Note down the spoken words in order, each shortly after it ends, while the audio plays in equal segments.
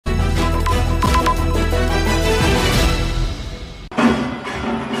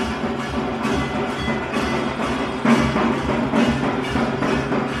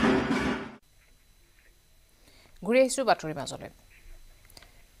আহিছো বাতৰি মাজলৈ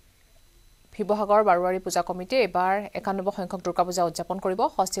শিৱসাগৰ বাৰুৱাৰী পূজা কমিটিয়ে এবাৰ 91 সংখ্যক দুৰ্গা পূজা উদযাপন কৰিব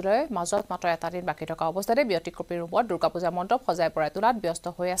হস্তিলৈ মাজত মাত্ৰ এটা দিন বাকি থকা অৱস্থাতে ব্যতিক্ৰমী ৰূপত দুৰ্গা পূজা মণ্ডপ সজাই পৰাই তোলাত ব্যস্ত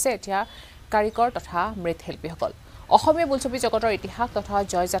হৈ আছে এতিয়া কাৰিকৰ তথা মৃৎশিল্পীসকল অসমীয়া বোলছবি জগতৰ ইতিহাস তথা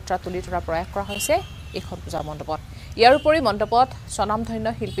জয়যাত্ৰা তুলি ধৰা প্ৰয়াস কৰা হৈছে এইখন পূজা মণ্ডপত ইয়াৰ উপৰি মণ্ডপত স্বনামধন্য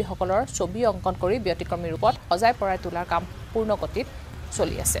শিল্পীসকলৰ ছবি অংকন কৰি ব্যতিক্ৰমী ৰূপত সজাই পৰাই তোলাৰ কাম পূৰ্ণগতিত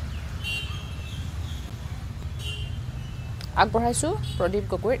চলি আছে আগবঢ়াইছো প্ৰদীপ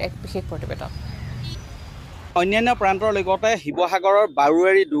গগৈৰ এক বিশেষ প্ৰতিবেদন অন্যান্য প্ৰান্তৰ লগতে শিৱসাগৰৰ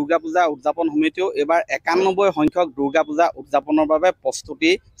বাৰুৱাৰী দুৰ্গা পূজা উদযাপন সমিতিও এবাৰ 91 সংখ্যক দুৰ্গা পূজা উদযাপনৰ বাবে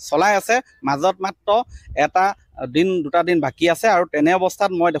প্ৰস্তুতি চলাই আছে মাজত মাত্ৰ এটা দিন দুটা দিন বাকি আছে আৰু তেনে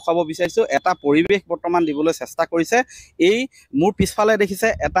অৱস্থাত মই দেখাব বিচাৰিছো এটা পৰিৱেশ বৰ্তমান দিবলৈ চেষ্টা কৰিছে এই মোৰ পিছফালে দেখিছে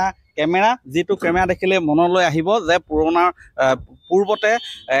এটা কেমেৰা যেটো কেমেৰা দেখিলে মনলৈ আহিব যে পূৰ্বতে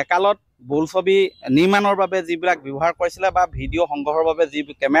একালত বোলছবি নিৰ্মাণৰ বাবে যিবিলাক ব্যৱহাৰ কৰিছিল বা ভিডিঅ' সংগ্ৰহৰ বাবে যি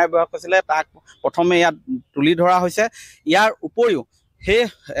কেমেৰা ব্যৱহাৰ কৰিছিল তাক প্ৰথমে ইয়াত তুলি ধৰা হৈছে ইয়াৰ উপৰিও সেই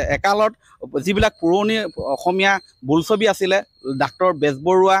একালত যিবিলাক পুৰণি অসমীয়া বোলছবি আছিল ডাক্তৰ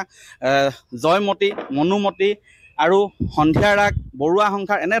বেজবৰুৱা জয়মতী মনুমতী আৰু সন্ধিয়া ৰাগ বৰুৱা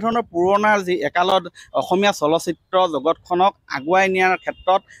সংসাৰ এনে ধৰণৰ পুৰণা যি একালত অসমীয়া চলচ্চিত্ৰ জগতখনক আগুৱাই নিয়াৰ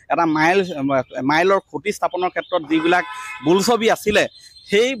ক্ষেত্ৰত এটা মাইলৰ খুঁটি স্থাপনৰ ক্ষেত্ৰত যিবিলাক বোলছবি আছিল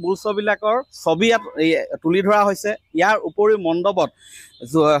সেই বোলছবিবিলাকৰ ছবি তুলি ধৰা হৈছে ইয়াৰ উপৰি মণ্ডপত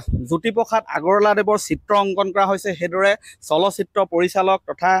জ্যোতিপ্ৰসাদ আগৰৱালাদেৱৰ চিত্ৰ অংকন কৰা হৈছে সেইদৰে চলচ্চিত্ৰ পৰিচালক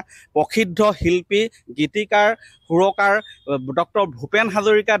তথা প্ৰসিদ্ধ শিল্পী গীতিকাৰ সুৰকাৰ ডক্টৰ ভূপেন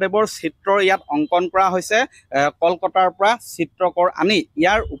হাজৰিকা দেৱৰ চিত্ৰ ইয়াত অংকন কৰা হৈছে কলকাতাৰ পৰা চিত্ৰকৰ আনি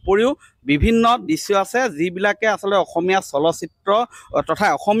ইয়াৰ উপৰিও বিভিন্ন দৃশ্য আছে যিবিলাকে আসলে অসমীয়া চলচ্চিত্ৰ তথা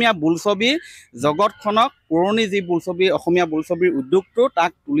অসমীয়া বোলছবি জগতখনক পুৰণি যি বোলছবি অসমীয়া বোলছবিৰ উদ্যোগটো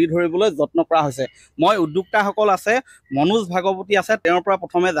তাক তুলি ধৰিবলৈ যত্ন কৰা হৈছে মই উদ্যোক্তাসকল আছে মনোজ ভাগৱতী আছে তেওঁৰ পৰা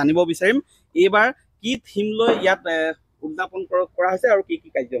প্ৰথমে জানিব বিচাৰিম এইবাৰ কি থিম লৈ ইয়াত উদযাপন কৰা হৈছে আৰু কি কি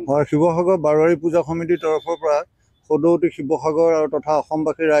কাৰ্য হয় শিৱসাগৰ বাৰুৱাৰী পূজা সমিতিৰ তৰফৰ পৰা সদৌতি শিৱসাগৰ আৰু তথা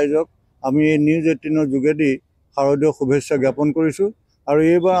অসমবাসী ৰাইজক আমি নিউজ 18ৰ যোগেদি শাৰদীয় শুভেচ্ছা জ্ঞাপন কৰিছোঁ আৰু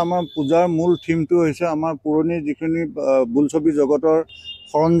এইবাৰ আমাৰ পূজাৰ মূল থিমটো হৈছে আমাৰ পুৰণি যিখিনি বোলছবি জগতৰ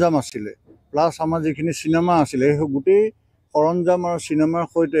সৰঞ্জাম আছিলে প্লাছ আমাৰ যিখিনি চিনেমা আছিলে সেই গোটেই সৰঞ্জাম আৰু চিনেমাৰ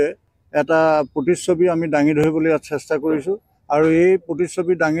সৈতে এটা প্ৰতিচ্ছবি আমি দাঙি ধৰিবলৈ ইয়াত চেষ্টা কৰিছোঁ আৰু এই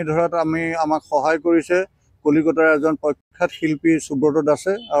প্ৰতিচ্ছবি দাঙি ধৰাত আমাক সহায় কৰিছে কলিকতাৰ এজন প্ৰখ্যাত শিল্পী সুব্ৰত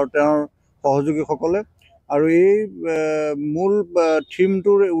দাসে আৰু তেওঁৰ সহযোগীসকলে আৰু এই মূল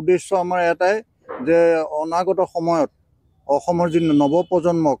থিমটোৰ উদ্দেশ্য আমাৰ এটাই যে অনাগত সময়ত অসমৰ যি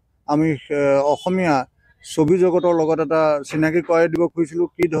নৱপ্ৰজন্মক আমি অসমীয়া ছবি জগতৰ লগত এটা চিনাকি কৰাই দিব খুজিছিলোঁ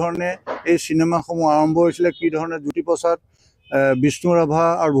কি ধৰণে এই চিনেমাসমূহ আৰম্ভ হৈছিলে কি ধৰণে জ্যোতিপ্ৰসাদ বিষ্ণু ৰাভা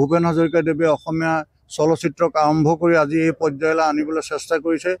আৰু ভূপেন হাজৰিকা দেৱে অসমীয়া চলচ্চিত্ৰক আৰম্ভ কৰি আজি এই পৰ্যায়লৈ আনিবলৈ চেষ্টা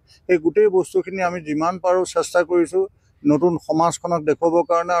কৰিছে এই গোটেই বস্তুখিনি আমি যিমান পাৰোঁ চেষ্টা কৰিছোঁ নতুন সমাজখনক দেখুৱাবৰ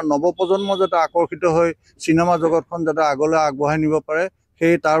কাৰণে আৰু নৱপ্ৰজন্ম যাতে আকৰ্ষিত হৈ চিনেমা জগতখন যাতে আগলৈ আগবঢ়াই নিব পাৰে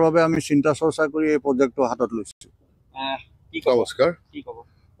সেই তাৰ বাবে আমি চিন্তা চৰ্চা কৰি এই প্ৰজেক্টটো হাতত লৈছোঁ নমস্কাৰ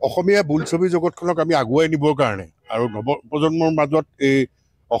অসমীয়া বোলছবি জগতখনক আমি আগুৱাই নিবৰ কাৰণে আৰু নৱপ্ৰজন্মৰ মাজত এই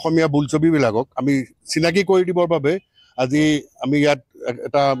অসমীয়া বোলছবিবিলাকক আমি চিনাকি কৰি দিবৰ বাবে আজি আমি ইয়াত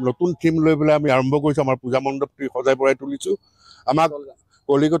এটা নতুন থিম লৈ পেলাই আমি আৰম্ভ কৰিছোঁ আমাৰ পূজা মণ্ডপটি সজাই পৰাই তুলিছোঁ আমাক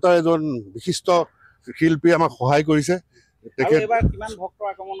কলিকতাৰ এজন বিশিষ্ট শিল্পীয়ে আমাক সহায় কৰিছে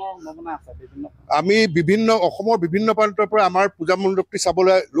আমি অসমৰ বিভিন্ন প্ৰান্তৰ পৰা আমাৰ পূজা মণ্ডপটি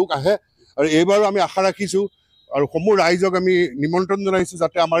চাবলৈ লোক আহে আৰু এইবাৰো আমি আশা ৰাখিছোঁ আৰু সমূহ ৰাইজক আমি নিমন্ত্ৰণ জনাইছোঁ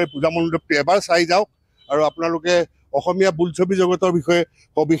যাতে আমাৰ এই পূজা মণ্ডপটি এবাৰ চাই যাওক আৰু আপোনালোকে অসমীয়া বোলছবি জগতৰ বিষয়ে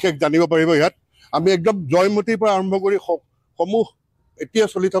সবিশেষ জানিব পাৰিব ইয়াত আমি একদম জয়মতীৰ পৰা আৰম্ভ কৰি সমূহ এতিয়া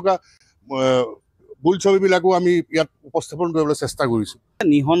চলি থকা বোলছবিবিলাকো আমি ইয়াত উপস্থাপন কৰিবলৈ চেষ্টা কৰিছোঁ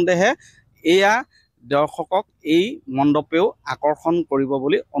নিঃসন্দেহে এয়া দৰ্শকক এই মণ্ডপেও আকৰ্ষণ কৰিব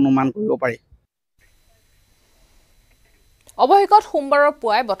বুলি অনুমান কৰিব পাৰি অৱশেষত সোমবাৰৰ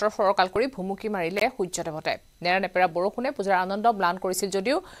পুৱাই বতৰ ফৰকাল কৰি ভুমুকি মাৰিলে সূৰ্য দেৱতাই নেৰানেপেৰা বৰষুণে পূজাৰ আনন্দ ম্লান কৰিছিল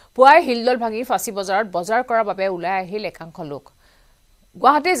যদিও পুৱাই হিলদল ভাঙি ফাঁচী বজাৰত বজাৰ কৰাৰ বাবে ওলাই আহিল একাংশ লোক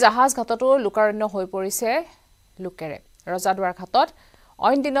গুৱাহাটীৰ জাহাজ ঘাটতো লোকাৰণ্য হৈ পৰিছে লোকেৰে ৰজাদুৱাৰ ঘাটত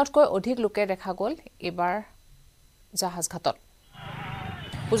অইন দিনতকৈ অধিক লোকে দেখা গ'ল এইবাৰ জাহাজ ঘাটত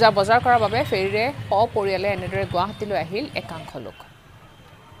পূজা বজাৰ কৰাৰ বাবে ফেৰীৰে সপৰিয়ালে এনেদৰে গুৱাহাটীলৈ আহিল একাংশ লোক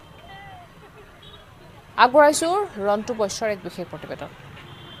আগবঢ়াইছোঁ ৰন্তু বৈশ্যৰ এক বিশেষ প্ৰতিবেদন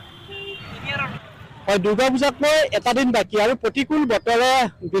দুৰ্গা পূজাক লৈ এটা দিন বাকী আৰু প্ৰতিকূল বতৰে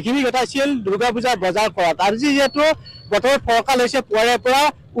বিঘিনি ঘটাইছিল দুৰ্গা পূজাৰ বজাৰ কৰাত আজি যিহেতু বতৰ ফৰকাল হৈছে পুৱাৰে পৰা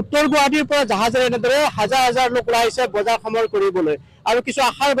উত্তৰ গুৱাহাটীৰ পৰা জাহাজেৰে এনেদৰে হাজাৰ হাজাৰ লোক ওলাই আহিছে বজাৰ সমাৰ কৰিবলৈ আৰু কিছু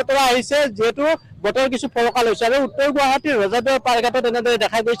আশাৰ বতৰা আহিছে যেহেতু বতৰ কিছু ফৰকাল হৈছে আৰু উত্তৰ গুৱাহাটীৰ ৰজাদৰ পাৰঘাটত এনেদৰে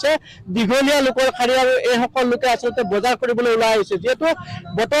দেখা গৈছে দীঘলীয়া লোকৰ শাৰী আৰু এইসকল লোকে আচলতে বজাৰ কৰিবলৈ ওলাই আহিছে যেহেতু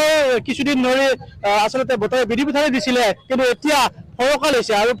বতৰ কিছুদিন ধৰি আচলতে বতৰে বিধি বিধানে দিছিলে কিন্তু এতিয়া ফৰকাল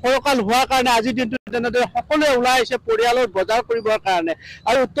হৈছে আৰু ফৰকাল হোৱাৰ কাৰণে আজিৰ দিনটো তেনেদৰে সকলোৱে ওলাই আহিছে পৰিয়ালৰ বজাৰ কৰিবৰ কাৰণে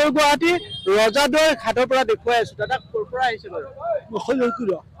আৰু উত্তৰ গুৱাহাটী ৰজাদৰ ঘাটৰ পৰা দেখুৱাই আছো দাদা ক'ৰ পৰা আহিছে বাৰু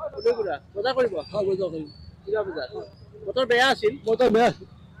বজাৰ কৰিব বতৰ বেয়া আছিল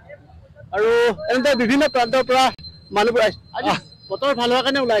আৰু এনেদৰে বিভিন্ন প্ৰান্তৰ পৰা মানুহবোৰ আহিছে আজি বতৰ ভাল হোৱাৰ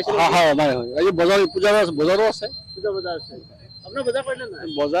কাৰণে ওলাই আহিছে আজি বজাৰ বজাৰো আছে বজাৰ আছে আপোনাৰ বজাৰ কৰিলে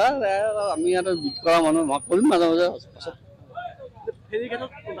নাই বজাৰ আমি ইয়াতে বিক্ৰী কৰা মানুহ কৰিম মাজে মাজে ফেৰী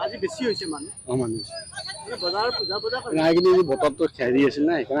ঘাটত আজি বেছি হৈছে মানুহ বজাৰ পূজা নাই কিন্তু বতৰটো হেৰি আছিল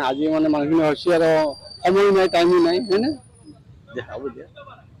না সেইকাৰণে আজি মানে মানুহখিনি হৈছে আৰু সময় নাই টাইমো নাই হয়নে দেখাব দিয়া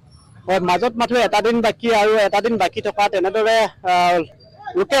হয় মাজত মাথো এটা দিন বাকী আৰু এটা দিন বাকী থকা তেনেদৰে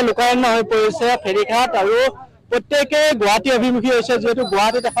লোকে লোকাৰণ্য হৈ পৰিছে ফেৰীঘাট আৰু প্ৰত্যেকে গুৱাহাটী অভিমুখী হৈছে যেহেতু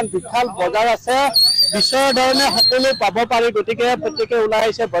গুৱাহাটীত এখন বিশাল বজাৰ আছে বিশ্বৰ ধৰণে সকলো পাব পাৰি গতিকে প্ৰত্যেকে ওলাই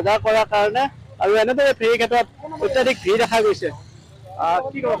আহিছে বজাৰ কৰাৰ কাৰণে আৰু এনেদৰে ফেৰীঘাটত অত্যাধিক ভিৰ দেখা গৈছে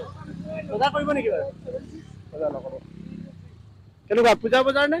কি কব বজাৰ কৰিব নেকি বাৰু কেনেকুৱা পূজা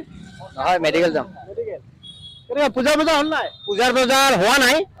বজাৰ নে নহয় মেডিকেল যাম কেনেকুৱা পূজা বজাৰ হ'ল নাই পূজাৰ বজাৰ হোৱা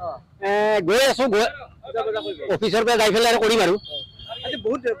নাই গৈ আছো অফিচৰ পৰা যাই পেলাই আৰু কৰিম আৰু আজি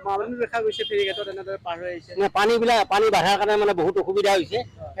বহুত মানুহ দেখা গৈছে ফেৰীঘাটত এনেদৰে পাৰ হৈ আহিছে পানী বাঢ়াৰ কাৰণে মানে বহুত অসুবিধা হৈছে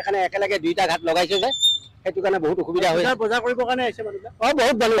সেইকাৰণে একেলগে দুইটা ঘাট লগাইছে যে সেইটো কাৰণে বহুত অসুবিধা হৈছে বজাৰ কৰিবৰ কাৰণে আহিছে মানুহবিলাক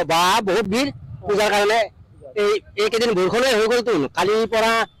বহুত মানুহ বহুত ভিৰ পূজাৰ কাৰণে এইকেইদিন বৰষুণে হৈ গ'লতো কালিৰ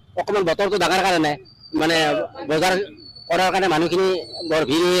পৰা অকণমান বতৰটো ডাঙৰ কাৰণে মানে বজাৰ কৰাৰ কাৰণে মানুহখিনি বৰ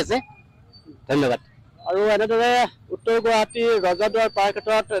ভিৰ হৈ আছে ধন্যবাদ আৰু এনেদৰে উত্তৰ গুৱাহাটীৰ ৰজাদুৱাৰ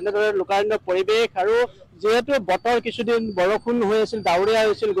পাৰ্কঘাটত এনেদৰে লোকাৰণ্য পৰিৱেশ আৰু যেহেতু বতৰ কিছুদিন বৰষুণ হৈ আছিল ডাৱৰীয়া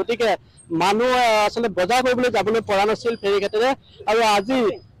হৈছিল গতিকে মানুহ আচলতে বজাৰ কৰিবলৈ যাবলৈ পৰা নাছিল ফেৰীঘাটেৰে আৰু আজি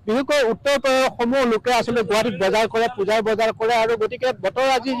বিশেষকৈ উত্তৰ সমূহ লোকে আচলতে গুৱাহাটীত বজাৰ কৰে পূজাৰ বজাৰ কৰে আৰু গতিকে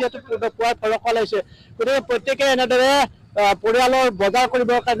বতৰ আজি যিহেতু পুৱাৰ ফৰকাল হৈছে গতিকে প্ৰত্যেকে এনেদৰে পৰিয়ালৰ বজাৰ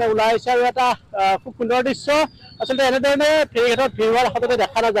কৰিবৰ কাৰণে ওলাই আহিছে আৰু এটা খুব সুন্দৰ দৃশ্য আচলতে এনেধৰণে ফেৰীঘাটত ভিৰ হোৱাৰ সততে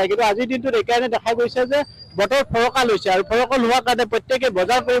দেখা নাযায় কিন্তু আজিৰ দিনটোত এইকাৰণে দেখা গৈছে যে বতৰ ফৰকাল হৈছে আৰু ফৰকাল হোৱাৰ কাৰণে প্ৰত্যেকে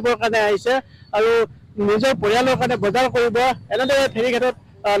বজাৰ কৰিবৰ কাৰণে আহিছে আৰু নিজৰ পৰিয়ালৰ কাৰণে বজাৰ কৰিব এনেদৰে ফেৰীঘাটত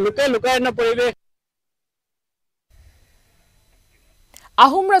লোকে লোকাৰণ্য পৰিৱেশ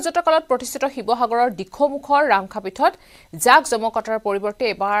আহোম ৰাজত্বকালত প্ৰতিষ্ঠিত শিৱসাগৰৰ দিখৌমুখৰ ৰামখাপীঠত জাক জমকতাৰ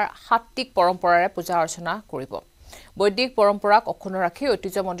পৰিৱৰ্তে এবাৰ সাত্বিক পৰম্পৰাৰে পূজা অৰ্চনা কৰিব বৈদিক পৰম্পৰাক অক্ষুণ্ণ ৰাখি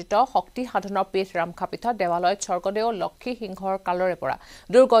ঐতিহ্যমণ্ডিত শক্তি সাধনৰ পীঠ ৰামখাপীঠত দেৱালয়ত স্বৰ্গদেউ লক্ষ্মী সিংহৰ কালৰে পৰা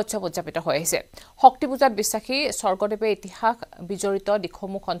দুৰ্গা উৎসৱ উদযাপিত হৈ আহিছে শক্তি পূজাত বিশ্বাসী স্বৰ্গদেৱে ইতিহাস বিজড়িত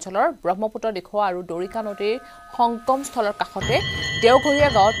দিখৌমুখ অঞ্চলৰ ব্ৰহ্মপুত্ৰ দিখৌৱা আৰু দৰিকা নদীৰ সংগমস্থলৰ কাষতে দেওঘৰীয়া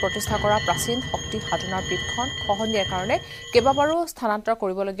গাঁৱত প্ৰতিষ্ঠা কৰা প্ৰাচীন শক্তি সাধনাৰ পীঠখন খহনীয়াৰ কাৰণে কেইবাবাৰো স্থানান্তৰ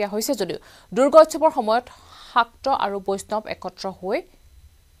কৰিবলগীয়া হৈছে যদিও দুৰ্গা উৎসৱৰ সময়ত শাক্ত আৰু বৈষ্ণৱ একত্ৰ হৈ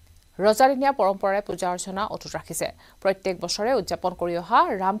ৰজাদিনীয়া পৰম্পৰাৰে পূজা অৰ্চনা অটুট ৰাখিছে প্ৰত্যেক বছৰে উদযাপন কৰি অহা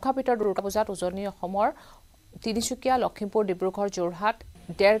ৰামখাপীঠৰ দুৰ্গা পূজাত উজনি অসমৰ তিনিচুকীয়া লখিমপুৰ ডিব্ৰুগড় যোৰহাট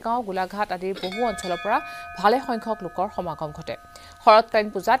দেৰগাঁও গোলাঘাট আদিৰ বহু অঞ্চলৰ পৰা ভালে সংখ্যক লোকৰ সমাগম ঘটে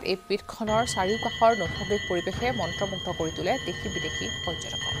শৰৎকালীন পূজাত এই পীঠখনৰ চাৰিওকাষৰ নৈসৰ্গিক পৰিৱেশে মন্ত্ৰমুগ্ধ কৰি তোলে দেশী বিদেশী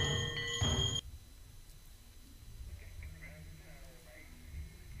পৰ্যটকক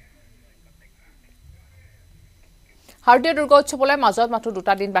শাৰদীয় দুৰ্গা উৎসৱলৈ মাজত মাত্ৰ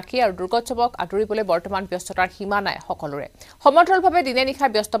দুটা দিন বাকী আৰু দুৰ্গা উৎসৱক আদৰিবলৈ বৰ্তমান ব্যস্ততাৰ সীমা নাই সকলোৰে সমৰ্থলভাৱে দিনে নিশা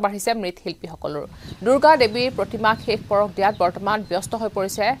ব্যস্ত বাঢ়িছে মৃৎশিল্পীসকলৰ দুৰ্গা দেৱীৰ প্ৰতিমা শেষ পৰশ দিয়াত বৰ্তমান ব্যস্ত হৈ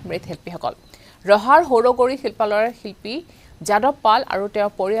পৰিছে মৃৎশিল্পীসকল ৰহাৰ সৌৰগৌৰী শিল্পালয়ৰ শিল্পী যাদৱ পাল আৰু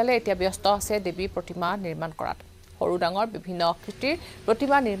তেওঁৰ পৰিয়ালে এতিয়া ব্যস্ত আছে দেৱী প্ৰতিমা নিৰ্মাণ কৰাত সৰু ডাঙৰ বিভিন্ন আকৃতিৰ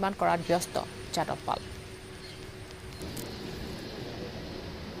প্ৰতিমা নিৰ্মাণ কৰাত ব্যস্ত যাদৱ পাল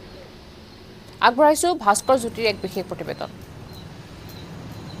আগবঢ়াইছো ভাস্কৰ জ্যোতিৰ এক বিশেষ প্ৰতিবেদন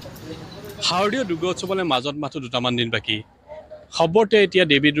শাৰদীয় দুৰ্গা উৎসৱলৈ মাজত মাত্ৰ দুটামান দিন বাকী খবৰতে এতিয়া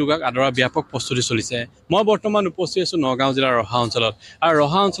দেৱী দুৰ্গাক আদৰা ব্যাপক প্ৰস্তুতি চলিছে মই বৰ্তমান উপস্থিত আছো নগাঁও জিলাৰ ৰহা অঞ্চলত আৰু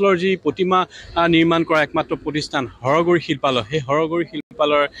ৰহা অঞ্চলৰ যি প্ৰতিমা নিৰ্মাণ কৰা একমাত্ৰ প্ৰতিষ্ঠান হৰগৌৰী শিল্পালয় সেই হৰগৌৰী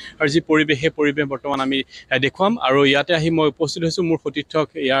শিল্পালয়ৰ যি পৰিৱেশ সেই পৰিৱেশ বৰ্তমান আমি দেখুৱাম আৰু ইয়াতে আহি মই উপস্থিত হৈছোঁ মোৰ সতীৰ্থক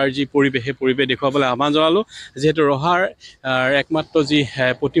ইয়াৰ যি পৰিৱেশ সেই পৰিৱেশ দেখুৱাবলৈ আহ্বান জনালোঁ যিহেতু ৰহাৰ একমাত্ৰ যি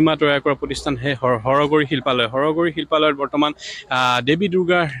প্ৰতিমা তৈয়াৰ কৰা প্ৰতিষ্ঠান সেই হৰগৌৰী শিল্পালয়ত বৰ্তমান দেৱী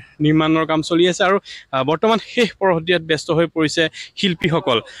দুৰ্গাৰ নিৰ্মাণৰ কাম চলি আছে আৰু বৰ্তমান শেষ পৰশ দিয়াত ব্যস্ত হৈ পৰিছে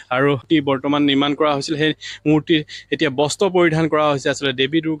শিল্পীসকল আৰু বৰ্তমান নিৰ্মাণ কৰা হৈছিল সেই মূৰ্তিৰ এতিয়া বস্ত্ৰ পৰিধান কৰা হৈছে আচলতে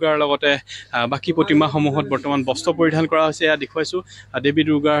দেৱী দুৰ্গাৰ লগতে বাকী প্ৰতিমাসমূহত বৰ্তমান বস্ত্ৰ পৰিধান কৰা হৈছে এয়া দেখুৱাইছোঁ দেৱী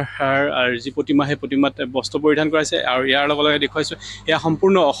দুৰ্গাৰ যি প্ৰতিমা সেই প্ৰতিমাত বস্ত্ৰ পৰিধান কৰাইছে আৰু ইয়াৰ লগে লগে দেখুৱাইছোঁ এয়া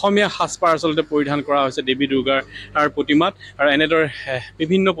সম্পূৰ্ণ অসমীয়া সাজপাৰ আচলতে পৰিধান কৰা হৈছে দেৱী দুৰ্গাৰ প্ৰতিমাত আৰু এনেদৰে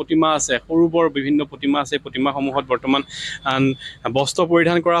বিভিন্ন প্ৰতিমা আছে সৰু বৰ বিভিন্ন প্ৰতিমা আছে প্ৰতিমাসমূহত বৰ্তমান বস্ত্ৰ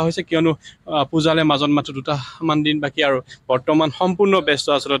পৰিধান কৰা হৈছে কিয়নো পূজালে মাজত মাত্ৰ 2মান দিন বাকী আৰু বৰ্তমান সম্পূৰ্ণ ব্যস্ত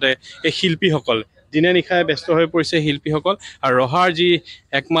আচলতে এই শিল্পীসকল দিনে নিশাই ব্যস্ত হৈ পৰিছে শিল্পীসকল আৰু ৰহাৰ যি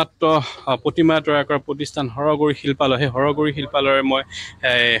একমাত্ৰ প্ৰতিমা তৈয়াৰ কৰা প্ৰতিষ্ঠান হৰগুৰি শিল্পালয় সেই হৰগুৰি শিল্পালয়ৰ মই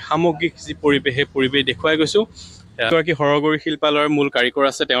সামগ্ৰিক যি পৰিৱেশ সেই পৰিৱেশ দেখুৱাই গৈছোঁ এগৰাকী হৰগুৰি শিল্পালয়ৰ মূল কাৰিকৰ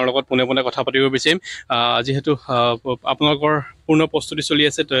আছে তেওঁৰ লগত পোনে পোনে কথা পাতিব বিচাৰিম যিহেতু আপোনালোকৰ পূৰ্ণ প্ৰস্তুতি চলি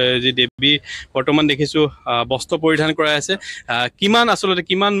আছে যি দেৱী বৰ্তমান দেখিছোঁ বস্ত্ৰ পৰিধান কৰাই আছে কিমান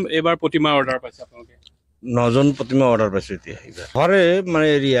এইবাৰ প্ৰতিমাৰ অৰ্ডাৰ পাইছে আপোনালোকে 9জন প্ৰতিমা অৰ্ডাৰ পাইছোঁ এতিয়া ঘৰে মানে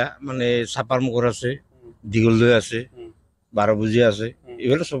এৰিয়া মানে চাপাৰ মুখৰ আছে দীঘলদৈ আছে 12 বুজিয়া আছে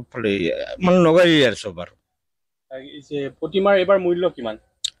এইবিলাক চব ফালে মানে নগৰ এৰিয়াৰ চব আৰু প্ৰতিমাৰ এইবাৰ মূল্য কিমান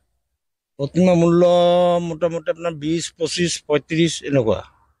প্ৰতিমা মূল্য মোটামুটি আপোনাৰ 20 25 35 এনেকুৱা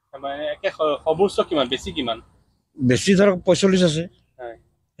একে সৰ্বোচ্চ কিমান বেছি ধৰক 45 আছে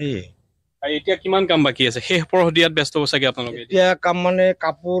এতিয়া কিমান কাম বাকী আছে শেষ পৰদিয়াত ব্যস্ত হ'ব চাগে আপোনালোকে এতিয়া কাম মানে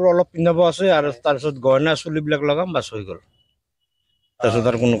কাপোৰ অলপ পিন্ধাব আছে আৰু তাৰপিছত গহনা চুলিবিলাক লগাম বাছ হৈ গ'ল তাৰপিছত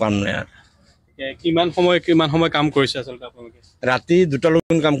আৰু কোনো কাম নাই আৰু কিমান সময় কাম কৰিছে আচলতে আপোনালোকে ৰাতি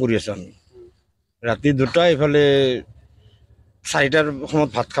 2টালৈকে কাম কৰি আছো আমি ৰাতি 2টা ইফালে 4টাৰ সময়ত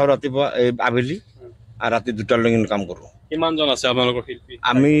ভাত খাওঁ ৰাতিপুৱা আবেলি আৰু ৰাতি 2টালৈকে কাম কৰোঁ কিমানজন আছে আপোনালোকৰ শিল্পী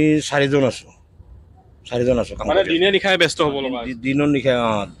আমি 4জন আছো মানে দিনে নিশাই ব্যস্ত হ'ব লগা দিনৰ নিশাই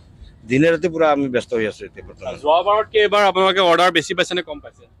দিনে ৰাতি পুৰা আমি ব্যস্ত হৈ আছো এতিয়া বৰ্তমান যোৱাবাৰতকৈ এইবাৰ আপোনালোকে অৰ্ডাৰ বেছি পাইছে নে কম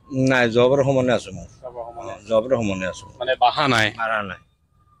পাইছে নাই যোৱাবাৰৰ সমানে আছো মই যোৱাবাৰৰ সমানে আছো মানে ভাড়া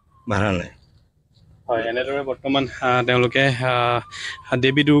নাই হয় এনেদৰে বৰ্তমান তেওঁলোকে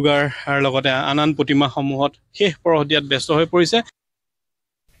দেৱী দুৰ্গাৰ লগতে আন প্ৰতিমাসমূহত শেষ পৰদিয়াত ব্যস্ত হৈ পৰিছে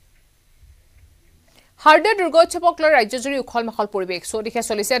হাৰ্ডে দুৰ্গা উৎসৱক লৈ ৰাজ্যজুৰি উখল মাখল পৰিৱেশ চৌদিশে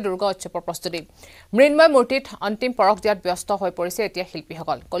চলিছে দুৰ্গা উৎসৱৰ প্ৰস্তুতি মৃন্ময় মূৰ্তিত অন্তিম পৰশ দিয়াত ব্যস্ত হৈ পৰিছে এতিয়া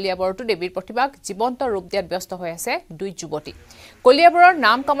শিল্পীসকল কলিয়াবৰতো দেৱীৰ প্ৰতিমাক জীৱন্ত ৰূপ দিয়াত ব্যস্ত হৈ আছে 2 যুৱতী কলিয়াবৰৰ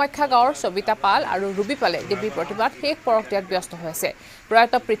নাম কামাখ্যা গাঁৱৰ সবিতা পাল আৰু ৰুবি পালে দেৱীৰ প্ৰতিমাত শেষ পৰশ দিয়াত ব্যস্ত হৈ আছে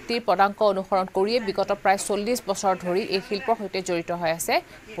প্ৰয়াত পিতৃৰ পদাংক অনুসৰণ কৰিয়ে বিগত প্ৰায় 40 বছৰ ধৰি এই শিল্পৰ সৈতে জড়িত হৈ আছে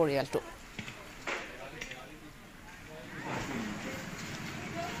পৰিয়ালটো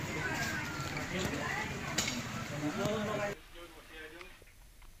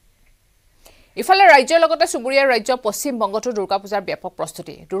ইফালে ৰাজ্যৰ লগতে চুবুৰীয়া ৰাজ্য পশ্চিম বংগতো দুৰ্গা পূজাৰ ব্যাপক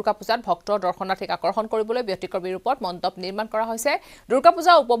প্ৰস্তুতি দুৰ্গা পূজাত ভক্তৰ দৰ্শনাৰ্থীক আকৰ্ষণ কৰিবলৈ ব্যতিক্ৰমী ৰূপত মণ্ডপ নিৰ্মাণ কৰা হৈছে দুৰ্গা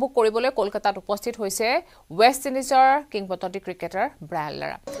পূজা উপভোগ কৰিবলৈ কলকাতাত উপস্থিত হৈছে ৱেষ্ট ইণ্ডিজৰ কিংবদন্তি ক্ৰিকেটাৰ ব্ৰায়ান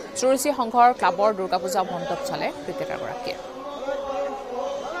লাৰা সুৰুচি সংঘৰ ক্লাবৰ দুৰ্গা পূজা মণ্ডপ চালে ক্ৰিকেটাৰগৰাকীয়ে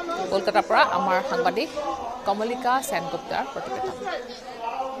কলকাতাৰ পৰা আমাৰ সাংবাদিক কমলিকা সেনগুপ্তাৰ প্ৰতিবেদন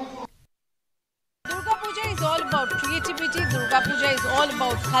Durga Puja is all about creativity. Durga Puja is all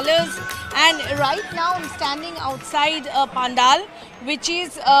about colors. And right now I'm standing outside a pandal, which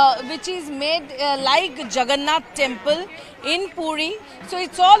is made like Jagannath Temple in Puri. So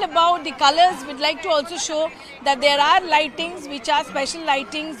it's all about the colors. We'd like to also show that there are lightings, which are special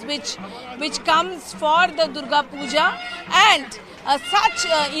lightings, which comes for the Durga Puja, and such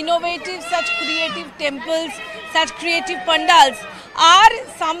innovative, such creative temples, such creative pandals are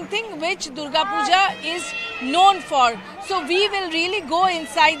something which Durga Puja is known for. So we will really go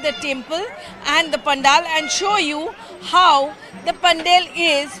inside the temple and the pandal and show you how the pandal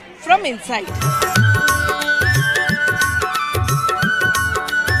is from inside.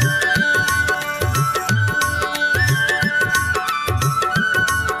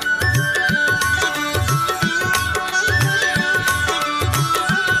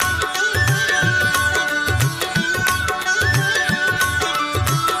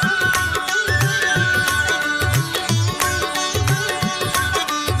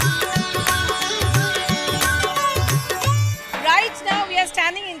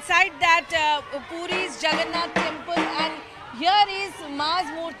 Puri's Jagannath temple, and here is Ma's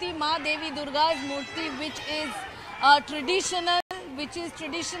Murti, Ma Devi Durga's Murti, which is traditional,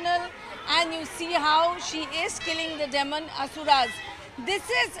 and you see how she is killing the demon Asuras. This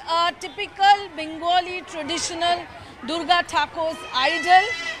is a typical Bengali traditional Durga Thakur's idol,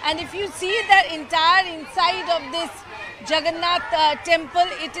 and if you see the entire inside of this Jagannath temple,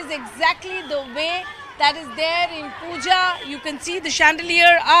 it is exactly the way that is there in Puja. You can see the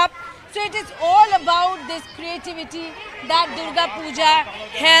chandelier up. So it is all about this creativity that Durga Puja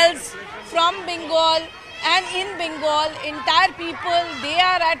hails from Bengal, and in Bengal, entire people, they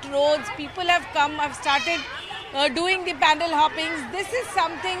are at roads. People have come, have started doing the pandal hoppings. This is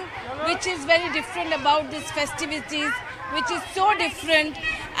something which is very different about these festivities, which is so different,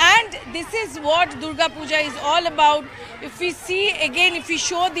 and this is what Durga Puja is all about. If we see again, if we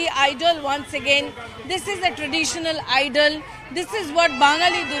show the idol once again, this is a traditional idol. This is what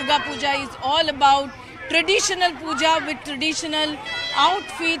Bangali Durga Puja is all about. Traditional puja with traditional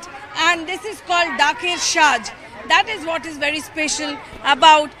outfit, and this is called Dakir Shaj. That is what is very special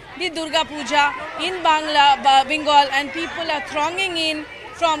about the Durga Puja in Bengal, and people are thronging in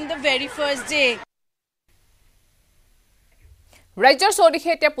from the very first day. ৰাজ্যৰ চৌদিশে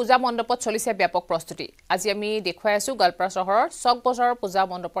এতিয়া পূজা মণ্ডপত চলিছে ব্যাপক প্ৰস্তুতি। আজি আমি দেখুৱাই আছো গোৱালপাৰা চহৰৰ চক বজাৰৰ পূজা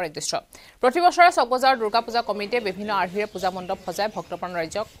মণ্ডপৰ এক দৃশ্য। প্ৰতি বছৰে চক বজাৰৰ দুৰ্গা পূজা কমিটিয়ে বিভিন্ন আৰ্হিৰে পূজা মণ্ডপ সজাই ভক্তপ্ৰাণ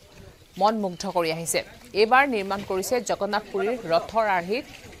ৰাজ্যক মন মুগ্ধ কৰি আহিছে। এইবাৰ নিৰ্মাণ কৰিছে জগন্নাথপুৰীৰ ৰথৰ আৰ্হিত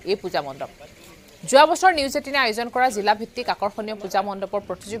এই পূজা মণ্ডপ। যোৱা বছৰ নিউজ 18 আয়োজন কৰা জিলা ভিত্তিক আকৰ্ষণীয় পূজা মণ্ডপৰ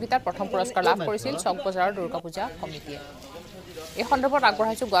প্ৰতিযোগিতাত প্ৰথম পুৰস্কাৰ লাভ কৰিছিল চক বজাৰৰ দুৰ্গা পূজা কমিটিয়ে। এই সন্দৰ্ভত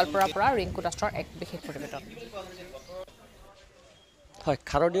আগবঢ়াইছো গোৱালপাৰাৰ পৰা ৰিংকু দাসৰ এক বিশেষ প্ৰতিবেদন। হয়,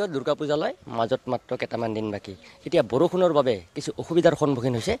 শাৰদীয় দুৰ্গা পূজালৈ মাজত মাত্ৰ কেইটামান দিন বাকী। এতিয়া বৰষুণৰ বাবে কিছু অসুবিধাৰ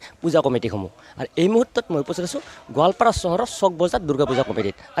সন্মুখীন হৈছে পূজা কমিটিসমূহ, আৰু এই মুহূৰ্তত মই উপস্থিত আছোঁ গোৱালপাৰা চহৰৰ চক বজাৰ দুৰ্গা পূজা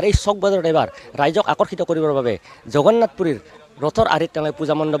কমিটিত। আৰু এই চক বজাৰত এবাৰ ৰাইজক আকৰ্ষিত কৰিবৰ বাবে জগন্নাথপুৰীৰ ৰথৰ আৰ্হিত তেওঁলোকে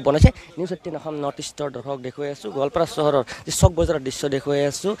পূজা মণ্ডপ বনাইছে। নিউজ 18 অসম নৰ্থ ইষ্টৰ দৰ্শক দেখুৱাই আছোঁ গোৱালপাৰা চহৰৰ যি চক বজাৰৰ দৃশ্য দেখুৱাই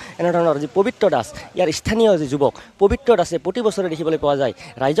আছোঁ। এনেধৰণৰ যি পবিত্ৰ দাস, ইয়াৰ স্থানীয় যি যুৱক পবিত্ৰ দাসে প্ৰতি বছৰে দেখিবলৈ পোৱা যায়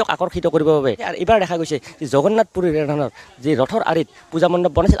ৰাইজক আকৰ্ষিত কৰিবৰ বাবে। আৰু এইবাৰ দেখা গৈছে যে জগন্নাথপুৰীৰ এনেধৰণৰ যি ৰথৰ আৰ্হিত পূজা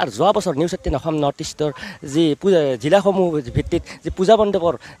মণ্ডপ বনাইছিল। আৰু যোৱা বছৰ নিউজ 18 অসম নৰ্থ ইষ্টৰ যি জিলাসমূহ ভিত্তিত যি পূজা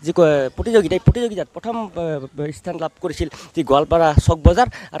মণ্ডপৰ যি প্ৰতিযোগিতাত প্ৰথম স্থান লাভ কৰিছিল যি গোৱালপাৰা চক বজাৰ।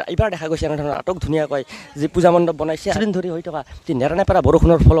 আৰু এইবাৰ দেখা গৈছে এনেধৰণৰ আটক ধুনীয়াকৈ যি পূজা মণ্ডপ বনাইছে। দিন ধৰি হৈ থকা যি নেৰানেপেৰা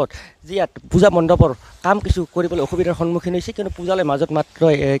বৰষুণৰ ফলত যি ইয়াত পূজা মণ্ডপৰ কাম কিছু কৰিবলৈ অসুবিধাৰ সন্মুখীন হৈছে, কিন্তু পূজালৈ মাজত মাত্ৰ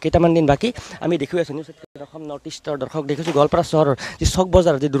কেইটামান দিন বাকী। আমি দেখুৱাই আছোঁ নিউজ 18 অসম নৰ্থ ইষ্টৰ দৰ্শক দেখিছোঁ গোৱালপাৰা চহৰৰ যি চক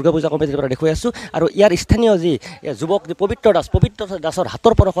বজাৰ যি দুৰ্গা পূজা কমিটিৰ পৰা দেখুৱাই আছোঁ। আৰু ইয়াৰ স্থানীয় যি যুৱক যি পবিত্ৰ দাসৰ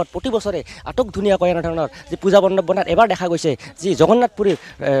হাতৰ পৰশত প্ৰতি বছৰে আটক ধুনীয়াকৈ এনেধৰণৰ যি পূজা মণ্ডপ বনাত এবাৰ দেখা গৈছে যি জগন্নাথপুৰীৰ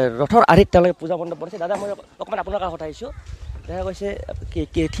ৰথৰ আৰ্হিত তেওঁলোকে পূজা মণ্ডপ বনাইছে। দাদা, মই অকণমান আপোনাৰ কাষত আহিছোঁ। দেখা গৈছে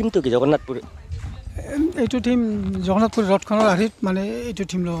কি থিমটো কি জগন্নাথপুৰ? এইটো থিম জগন্নাথপুৰ ৰথখনৰ আৰ্হিত মানে এইটো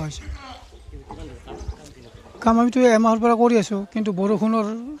থিম লোৱা হৈছে। কাম আমিতো এমাহৰ পৰা কৰি আছোঁ, কিন্তু বৰষুণৰ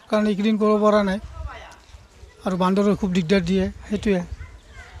কাৰণে এইকেইদিন কৰিব পৰা নাই, আৰু বান্দৰৰ খুব দিগদাৰ দিয়ে। সেইটোৱে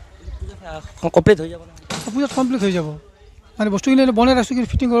কমপ্লিট হৈ যাব, পূজাত কমপ্লিট হৈ যাব। মানে বস্তুখিনি বনাই ৰাখিছোঁ, কিন্তু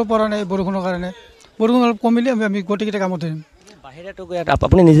ফিটিং কৰিব পৰা নাই বৰষুণৰ কাৰণে। বৰষুণ অলপ কমিলে আমি গোটেইকেইটা কামত ধৰিম।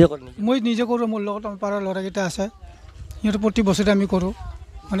 আপুনি নিজে কৰে? মই নিজে কৰোঁ, মোৰ লগত আমাৰ পাড়াৰ ল'ৰাকেইটা আছে, সিহঁতে প্ৰতি বছৰে আমি কৰোঁ।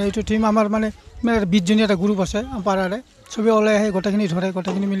 মানে এইটো টীম আমাৰ মানে 20জনীয়া এটা গ্ৰুপ আছে আমাৰ পাড়াৰে, চবেই ওলাই আহে, গোটেইখিনি ধৰে,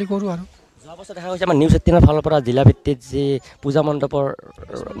 গোটেইখিনি মিলি কৰোঁ। আৰু যোৱা বছৰ দেখা গৈছে আমাৰ নিউজ 18ৰ ফালৰ পৰা জিলা ভিত্তিত যি পূজা মণ্ডপৰ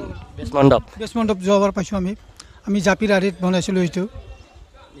বেছ মণ্ডপ যোৱাবাৰ পাইছোঁ আমি জাপিৰ আৰ্হিত বনাইছিলোঁ। এইটো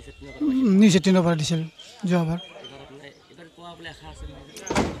নিউজ 18ৰ পৰা দিছিল যোৱাবাৰ।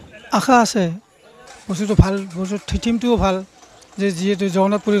 আশা আছে, বস্তুটো ভাল, বস্তু থিমটোও ভাল, যে যিহেতু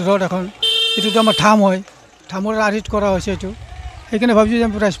জগন্নাথপুৰীৰ ৰথ এখন, এইটোতো আমাৰ ধাম হয়, ধামৰ আৰ্হিত কৰা হৈছে এইটো। সেইকাৰণে ভাবিছোঁ যে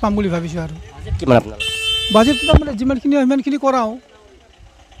আমি প্ৰাইজ পাম বুলি ভাবিছোঁ। আৰু বাজেটটো তাৰমানে যিমানখিনি হয় সিমানখিনি কৰাওঁ,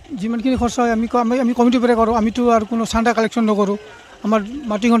 যিমানখিনি খৰচা হয় আমি কমিটিৰ পৰাই কৰোঁ। আমিতো আৰু কোনো চান্দা কালেকশ্যন নকৰোঁ। আমাৰ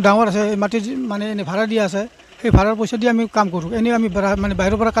মাটিখন ডাঙৰ আছে, মাটি মানে এনে ভাড়া দিয়া আছে, সেই ভাড়াৰ পইচা দি আমি কাম কৰোঁ। এনেই আমি মানে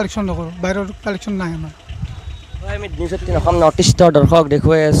বাহিৰৰ পৰা কালেকশ্যন নকৰোঁ, বাহিৰৰ কালেকশ্যন নাই আমাৰ। আমি নিউজ 18 অসম নৰ্থ ইষ্টৰ দৰ্শক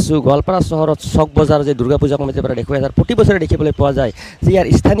দেখুৱাই আছোঁ গোৱালপাৰা চহৰত চক বজাৰ যে দুৰ্গা পূজা কমিটিৰ পৰা দেখুৱাই আছে। প্ৰতি বছৰে দেখিবলৈ পোৱা যায় যে ইয়াৰ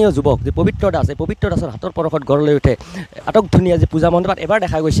স্থানীয় যুৱক যে পবিত্ৰ দাস, এই পবিত্ৰ দাসৰ হাতৰ পৰশত গঢ় লৈ উঠে আটক ধুনীয়া যে পূজা মণ্ডপত এবাৰ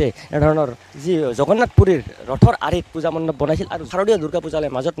দেখা গৈছে এনেধৰণৰ যি জগন্নাথপুৰীৰ ৰথৰ আৰ্হিত পূজা মণ্ডপ বনাইছিল। আৰু শাৰদীয় দুৰ্গা পূজালৈ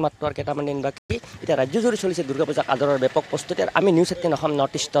মাজত মাত্ৰ কেইটামান দিন বাকী। এতিয়া ৰাজ্যজুৰি চলিছে দুৰ্গা পূজাক আদৰৰ ব্যাপক প্ৰস্তুতি। আৰু আমি নিউজ 18 অসম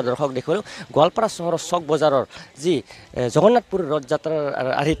নৰ্থ ইষ্টৰ দৰ্শক দেখুৱালোঁ গোৱালপাৰা চহৰৰ চক বজাৰৰ যি জগন্নাথপুৰীৰ ৰথ যাত্ৰাৰ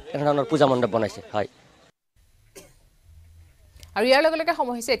আৰ্হিত এনেধৰণৰ পূজা মণ্ডপ বনাইছে। হয়, আৰু ইয়াৰ লগে লগে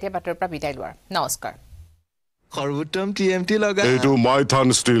সময় হৈছে এতিয়া বাতৰিৰ পৰা বিদায় লোৱাৰ। নমস্কাৰ। সৰ্বোত্তম TMT লগা এইটো মাইথান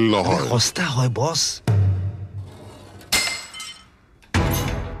ষ্টিল নহয়, সস্তা হয় বছ।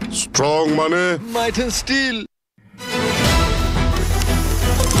 ষ্ট্ৰং মানে মাইথান ষ্টিল।